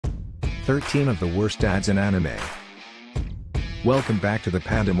13 of the worst dads in anime. Welcome back to the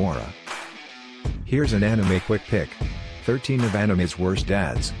Pandamora. Here's an anime quick pick. 13 of anime's worst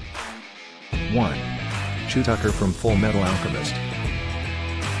dads. 1. Chu Tucker from Full Metal Alchemist.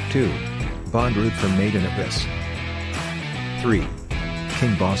 2. Bondrewd from Made in Abyss. 3.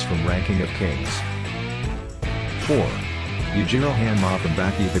 King Boss from Ranking of Kings. 4. Yujiro Hanma from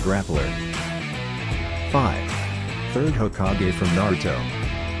Baki the Grappler. 5. Third Hokage from Naruto.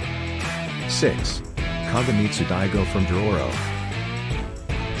 6. Kagamitsu Daigo from Dororo.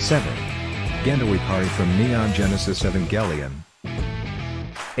 7. Gendo Ikari from Neon Genesis Evangelion.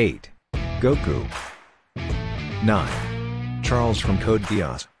 8. Goku. 9. Charles from Code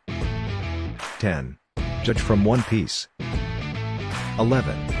Geass. 10. Judge from One Piece.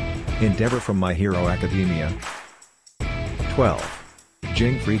 11. Endeavor from My Hero Academia. 12.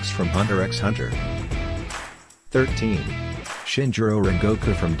 Jing Freaks from Hunter x Hunter. 13. Shinjiro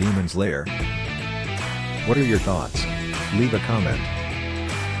Rengoku from Demon's Lair. What are your thoughts? Leave a comment.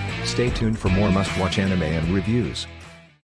 Stay tuned for more must-watch anime and reviews.